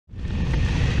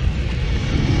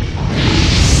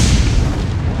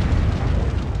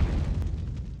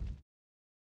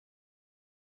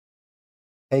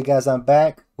Hey guys, I'm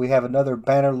back. We have another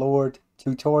Bannerlord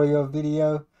tutorial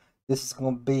video. This is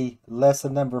going to be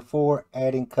lesson number 4,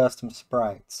 adding custom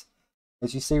sprites.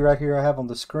 As you see right here, I have on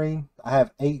the screen, I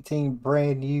have 18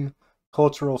 brand new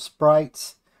cultural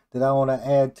sprites that I want to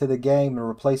add to the game and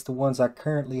replace the ones I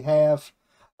currently have.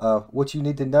 What you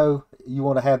need to know, you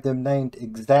want to have them named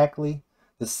exactly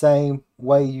the same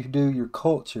way you do your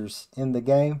cultures in the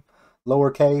game,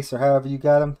 lowercase or however you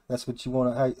got them. That's what you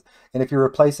want to. And if you're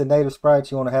replacing native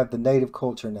sprites, you want to have the native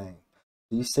culture name.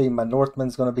 You see, my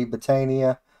Northman's going to be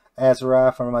Botania,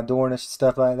 Azariah for my Dornish,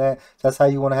 stuff like that. So that's how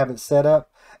you want to have it set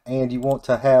up, and you want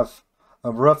to have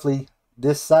roughly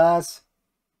this size.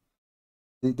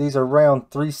 These are around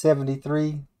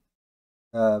 373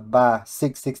 by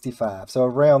 665, so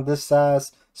around this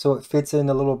size, so it fits in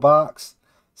the little box.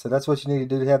 So that's what you need to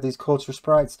do to have these culture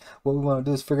sprites. What we want to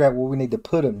do is figure out where we need to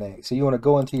put them next. So you want to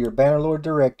go into your Bannerlord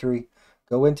directory,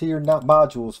 go into your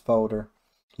modules folder.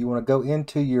 You want to go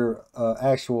into your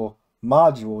actual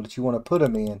module that you want to put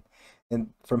them in,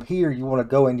 and from here you want to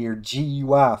go into your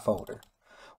GUI folder.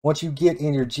 Once you get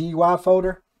in your GUI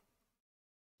folder,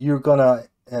 you're gonna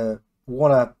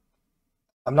want to,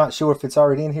 I'm not sure if it's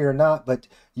already in here or not, but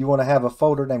you want to have a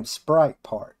folder named Sprite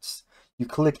Parts. You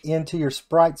click into your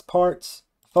Sprites Parts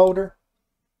folder.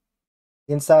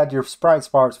 Inside your Sprites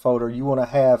Parts folder, you want to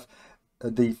have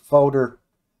the folder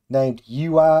named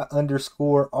UI_ROT.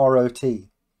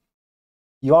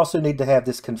 You also need to have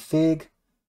this config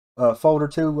folder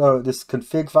too, this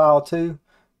config file too.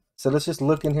 So let's just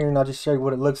look in here and I'll just show you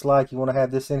what it looks like. You want to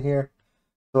have this in here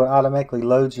so it automatically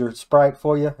loads your sprite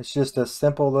for you. It's just a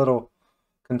simple little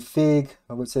config,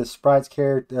 which says Sprites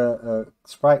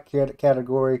sprite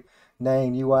category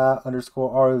name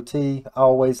UI_ROT,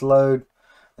 always load.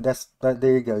 And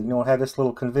there you go. You want to have this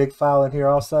little config file in here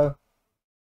also.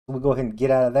 We'll go ahead and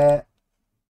get out of that.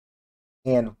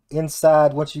 And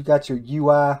inside, once you got your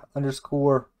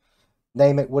UI_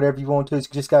 name it whatever you want to, it's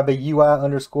just got to be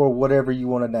UI_ whatever you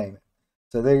want to name it.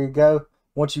 So there you go.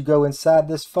 Once you go inside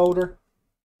this folder,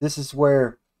 this is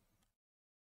where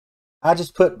I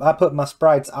put my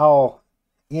sprites all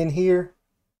in here,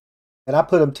 and I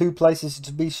put them 2 places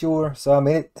to be sure. So I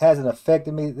mean, it hasn't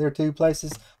affected me that they're 2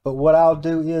 places, but what I'll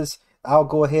do is I'll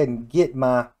go ahead and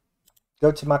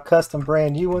go to my custom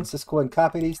brand new ones. Let's go ahead and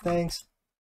copy these things,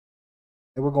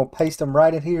 and we're going to paste them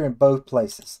right in here in both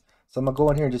places. So I'm going to go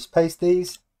in here and just paste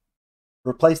these,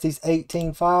 replace these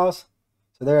 18 files.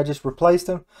 So there, I just replaced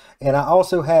them. And I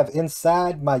also have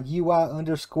inside my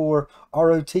UI_ROT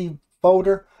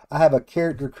folder, I have a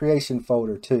character creation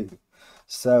folder too.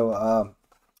 So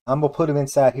I'm going to put them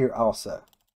inside here also.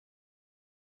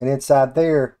 And inside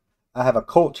there, I have a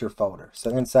culture folder. So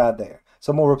inside there.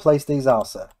 So I'm going to replace these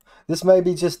also. This may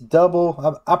be just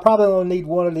double. I probably only need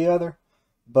one or the other.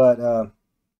 But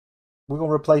we're going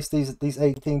to replace these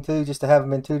 18 too, just to have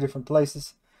them in 2 different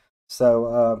places.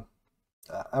 So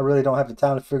I really don't have the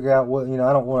time to figure out what,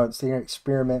 I don't want to sit here and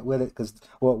experiment with it, because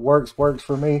what works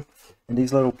for me. And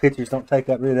these little pictures don't take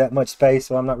up really that much space,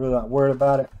 so I'm not worried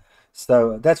about it.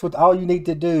 So that's what all you need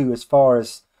to do as far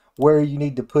as where you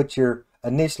need to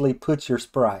initially put your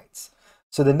sprites.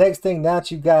 So the next thing, now that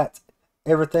you got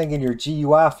everything in your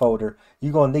GUI folder,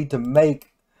 you're going to need to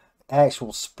make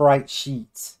actual sprite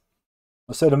sheets.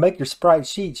 So to make your sprite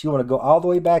sheets, you want to go all the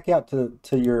way back out to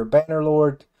your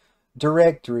Bannerlord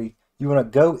directory. You want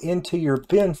to go into your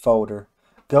bin folder,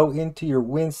 go into your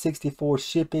Win64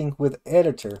 shipping with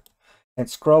editor, and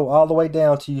scroll all the way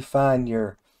down till you find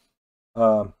your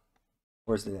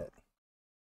where's it at?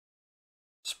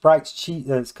 Sprite sheet.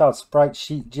 It's called Sprite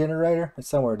Sheet Generator. It's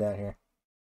somewhere down here.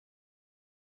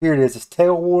 Here it is. It's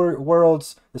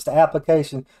TerraWorlds. It's the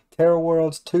application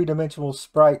TerraWorlds 2-dimensional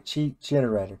Sprite Sheet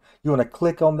Generator. You want to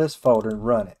click on this folder and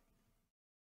run it.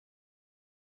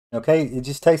 Okay, it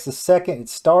just takes a second.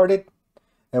 It's started,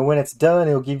 and when it's done,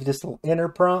 it'll give you this little enter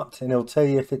prompt, and it'll tell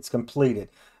you if it's completed.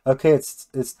 Okay, it's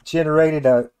generated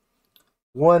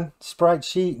one sprite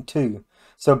sheet and 2.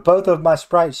 So both of my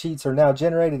sprite sheets are now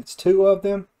generated. It's 2 of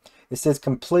them. It says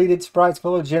completed sprites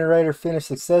below, generator finished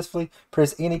successfully.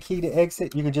 Press any key to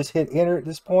exit. You can just hit enter at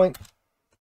this point.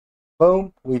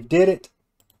 Boom, we did it.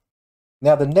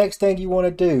 Now the next thing you want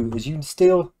to do is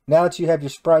now that you have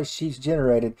your sprite sheets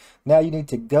generated, now you need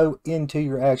to go into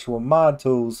your actual mod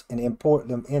tools and import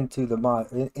them into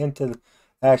the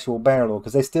actual Bannerlord,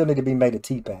 because they still need to be made a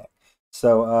TPAC.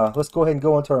 So let's go ahead and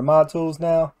go into our mod tools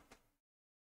now.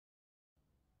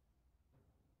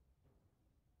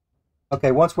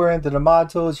 Okay, once we're into the mod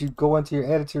tools, you go into your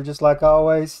editor just like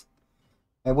always.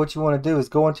 And what you want to do is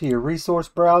go into your resource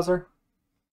browser,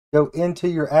 go into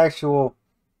your actual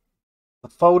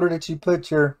folder that you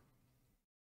put your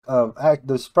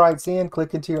the sprites in,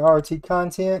 click into your RT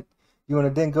content. You want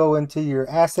to then go into your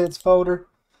assets folder.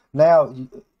 Now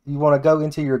you want to go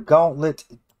into your Gauntlet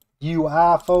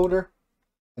UI folder.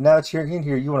 And now that you're in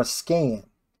here, you want to scan.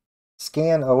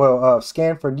 Scan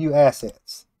for new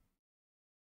assets.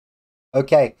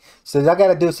 Okay, so I got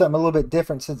to do something a little bit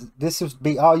different, since this would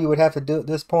be all you would have to do at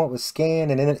this point was scan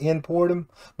and then import them.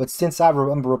 But since I'm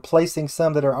replacing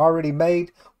some that are already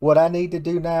made, what I need to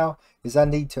do now is I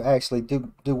need to actually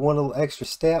do one little extra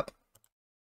step.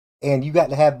 And you got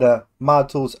to have the mod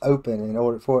tools open in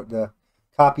order for it to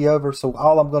copy over. So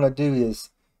all I'm going to do is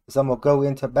I'm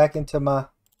going to go back into my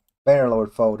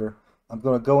Bannerlord folder. I'm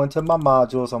going to go into my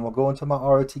modules. I'm going to go into my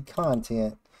ROT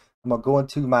content. I'm going to go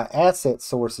into my asset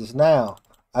sources now.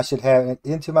 I should have it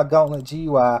into my Gauntlet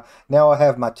GUI. Now I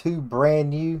have my 2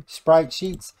 brand new Sprite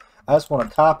Sheets. I just want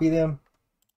to copy them.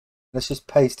 Let's just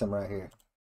paste them right here.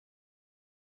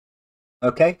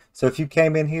 Okay, so if you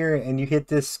came in here and you hit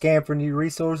this scan for new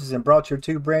resources and brought your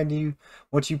 2 brand new,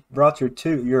 once you brought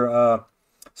your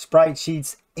Sprite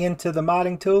Sheets into the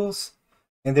modding tools,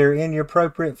 and they're in your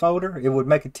appropriate folder, it would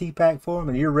make a T-pack for them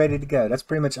and you're ready to go. That's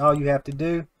pretty much all you have to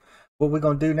do. What we're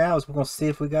going to do now is we're going to see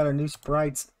if we got our new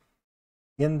sprites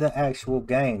in the actual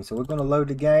game. So we're going to load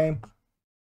the game.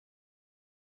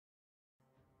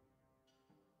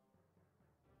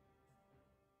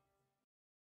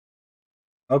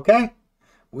 Okay,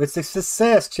 it's a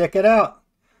success. Check it out.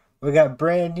 We got some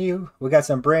brand new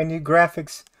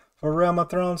graphics for Realm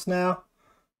of Thrones now.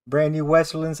 Brand new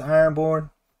Westerlands, Ironborn,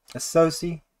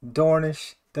 Associ,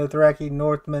 Dornish, Dothraki,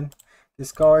 Northman,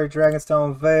 Discari,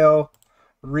 Dragonstone, Vale,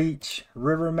 Reach,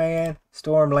 Riverman,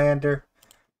 Stormlander,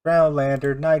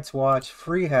 Crownlander, Night's Watch,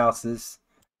 Free Houses,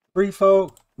 Free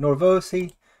Folk,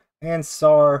 Norvosi, and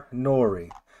Sar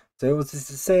Nori. So it was a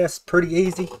success, pretty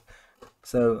easy.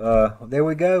 So there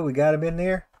we go. We got them in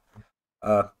there.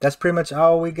 That's pretty much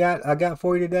all I got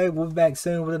for you today. We'll be back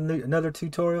soon with another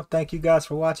tutorial. Thank you guys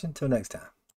for watching. Till next time.